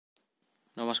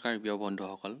নমস্কাৰ প্ৰিয়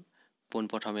বন্ধুসকল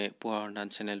পোনপ্ৰথমে পুৰণান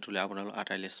চেনেলটোলৈ আপোনালোক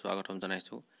আটাইলৈ স্বাগতম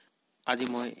জনাইছোঁ। আজি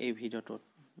মই এই ভিডিঅ'টোত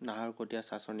নাহৰকটীয়া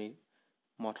চাচনিৰ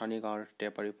মথনি গাঁৱৰ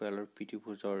টেপাৰী পৰিয়ালৰ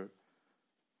প্ৰীতিভোজৰ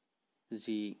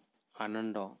যি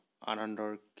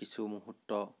আনন্দৰ কিছু মুহূৰ্ত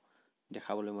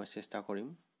দেখাবলৈ মই চেষ্টা কৰিম।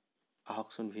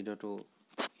 আহকচোন ভিডিঅ'টো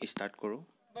ষ্টাৰ্ট কৰোঁ।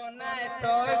 বনাই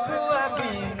তই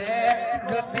খুৱাবিনে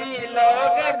যদি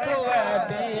লগে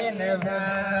খুৱাবিনে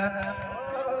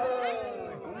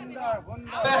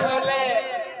হলে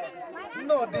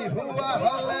নদী হুৱা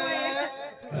হলে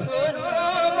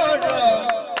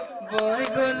বৈ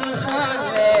গলো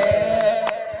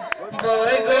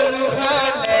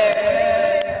হলে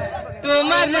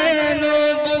তোমাৰ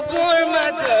বুকুৰ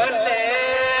মাজলে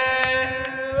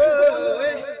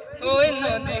ঐ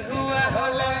নদী হুৱা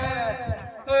হলে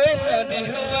নদী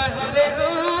হুৱা হলে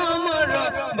মোৰ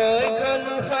বৈ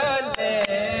গলো হলে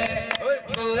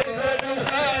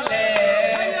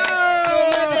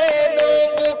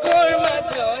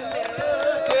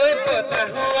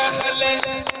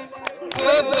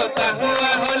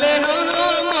হুৱা হলে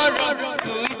মোৰ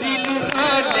চুই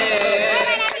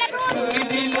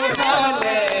দিলো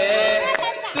হলে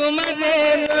তোমাৰে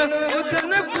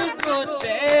উঠন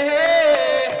বুকুতে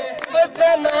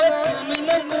জানো তুমি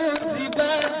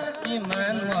নুবুজিবা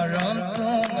কিমান মৰম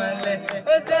তোমালে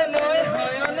জানো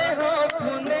হয়নে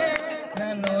সপোনে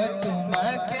জানো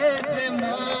তোমাকে যে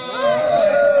মই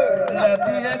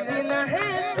ৰাতি ৰাতি নাহে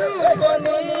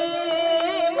টোপনি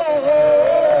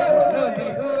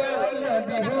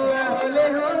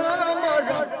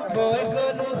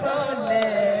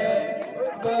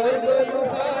বৈ গলো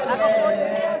হলে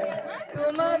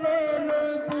তোমাৰে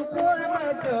বুকুৰ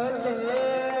মাজলে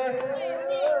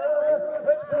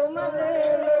তোমাৰে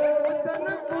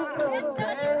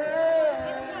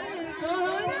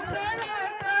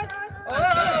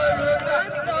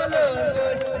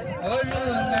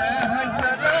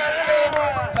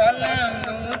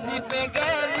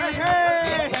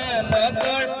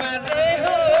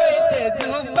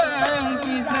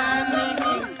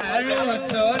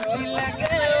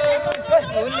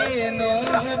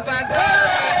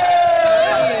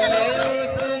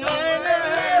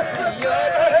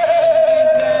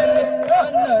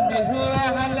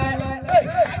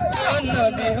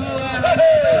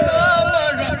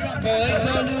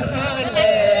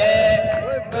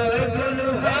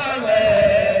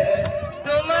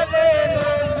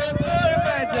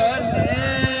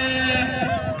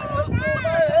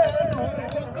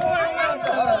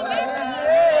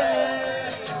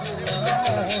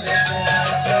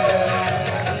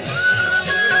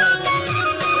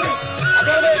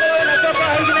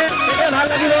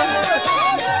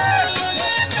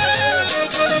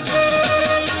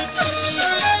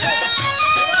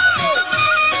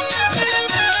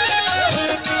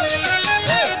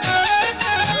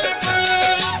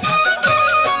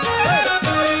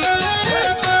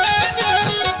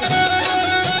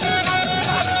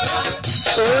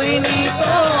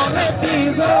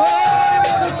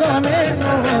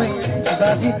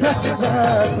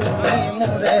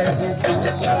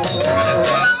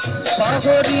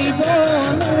পাহৰিব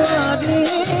নোৱাৰি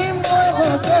মই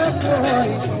সঁচাকৈ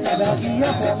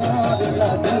ৰাগিয়া মনত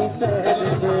লাগিছে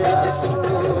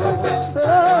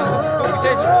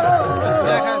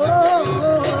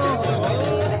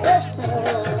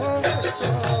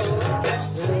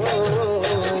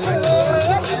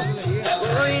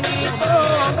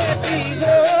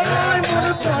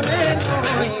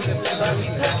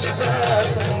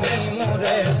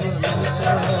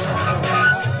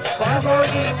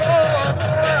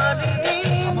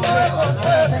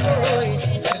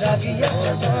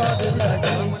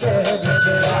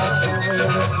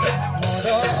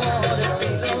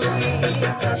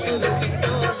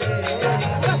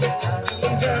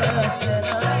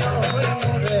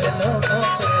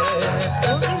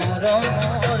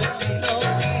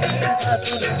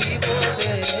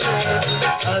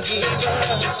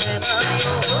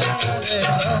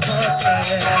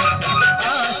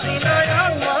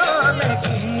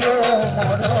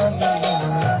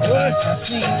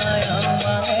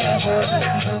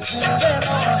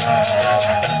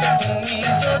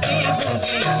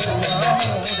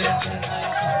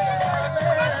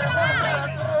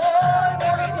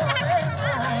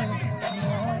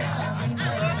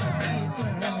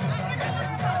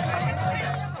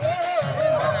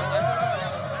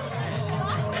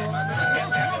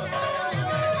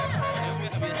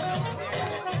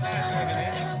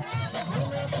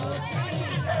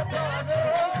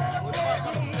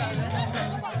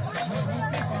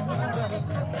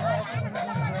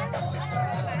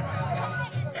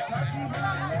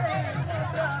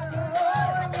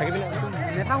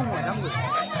কামোৰ